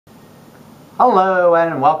Hello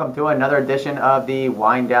and welcome to another edition of the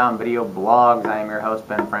Winedown video blogs. I am your host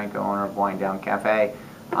Ben Franco, owner of Winedown Cafe.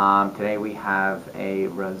 Today we have a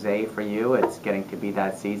rosé for you. It's getting to be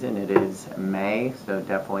that season. It is May, so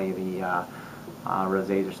definitely the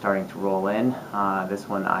rosés are starting to roll in. This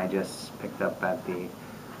one I just picked up at the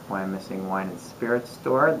Why I'm Missing Wine and Spirits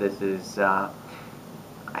store. This is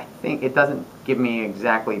I think it doesn't give me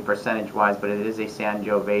exactly percentage-wise, but it is a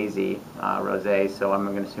Sangiovese rosé, so I'm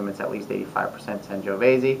going to assume it's at least 85%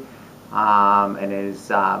 Sangiovese. And it is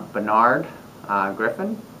Barnard,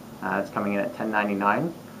 Griffin. It's coming in at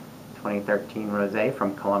 $10.99. 2013 rosé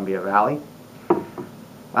from Columbia Valley.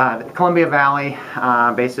 The Columbia Valley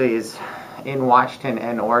basically is in Washington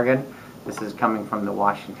and Oregon. This is coming from the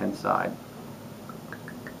Washington side.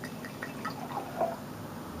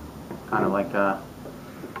 Kind of like a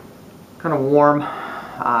kind of warm,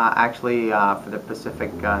 actually for the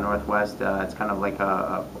Pacific Northwest. It's kind of like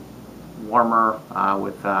a warmer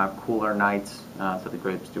with cooler nights, so the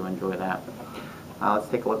grapes do enjoy that. Let's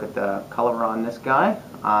take a look at the color on this guy.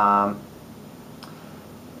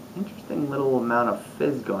 Interesting little amount of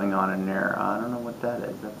fizz going on in there. I don't know what that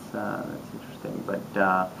is. That's interesting,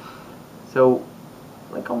 but so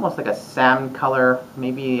like almost like a salmon color,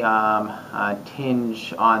 maybe a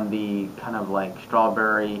tinge on the kind of like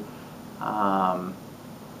strawberry.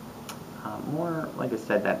 More, like I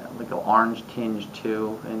said, that like an orange tinge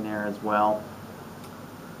too in there as well.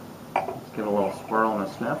 Let's give it a little swirl and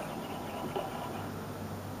a sniff.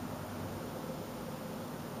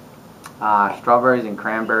 Strawberries and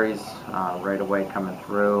cranberries right away coming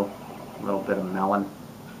through. A little bit of melon.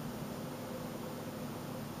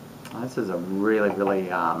 This is a really, there's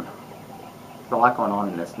a lot going on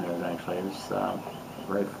in this nose actually. It's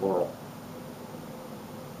very floral.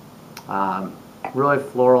 Really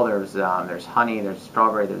floral. There's honey, there's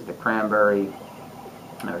strawberry, there's the cranberry,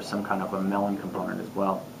 there's some kind of a melon component as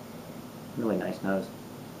well. Really nice nose.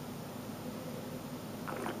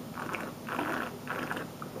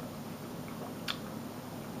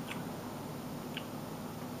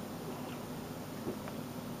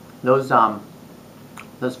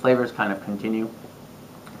 Those flavors kind of continue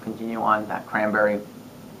on. That cranberry,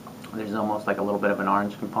 there's almost like a little bit of an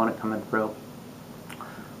orange component coming through.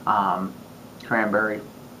 Cranberry.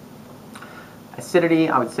 Acidity,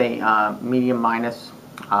 I would say medium minus,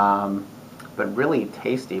 but really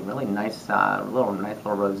tasty, really nice, nice little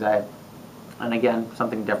rosé. And again,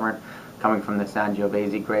 something different coming from the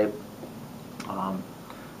Sangiovese grape.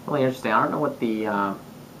 Really interesting. I don't know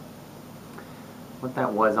what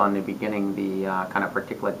that was on the beginning, the kind of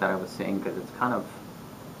particulate that I was seeing, because it's kind of,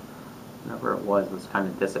 whatever it was kind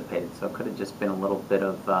of dissipated. So it could have just been a little bit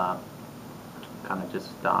of kind of just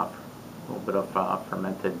a little bit of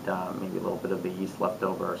fermented, maybe a little bit of the yeast left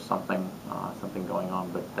over or something, something going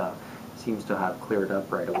on, but seems to have cleared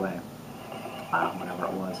up right away, whatever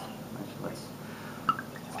it was. Actually, let's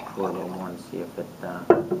pour a little more and see if it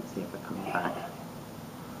comes back.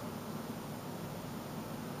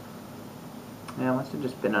 Yeah, it must have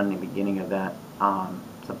just been on the beginning of that.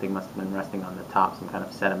 Something must have been resting on the top, some kind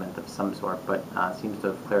of sediment of some sort, but seems to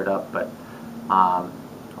have cleared up. But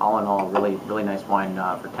all in all, really nice wine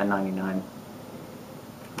for $10.99.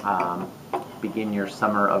 Begin your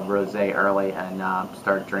summer of rosé early and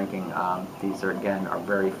start drinking. These are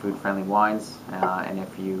very food-friendly wines, and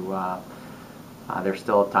if you there's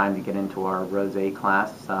still time to get into our rosé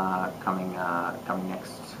class coming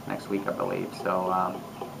next week, I believe. So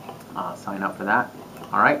sign up for that.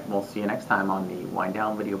 All right, we'll see you next time on the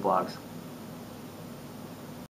Winedown video blogs.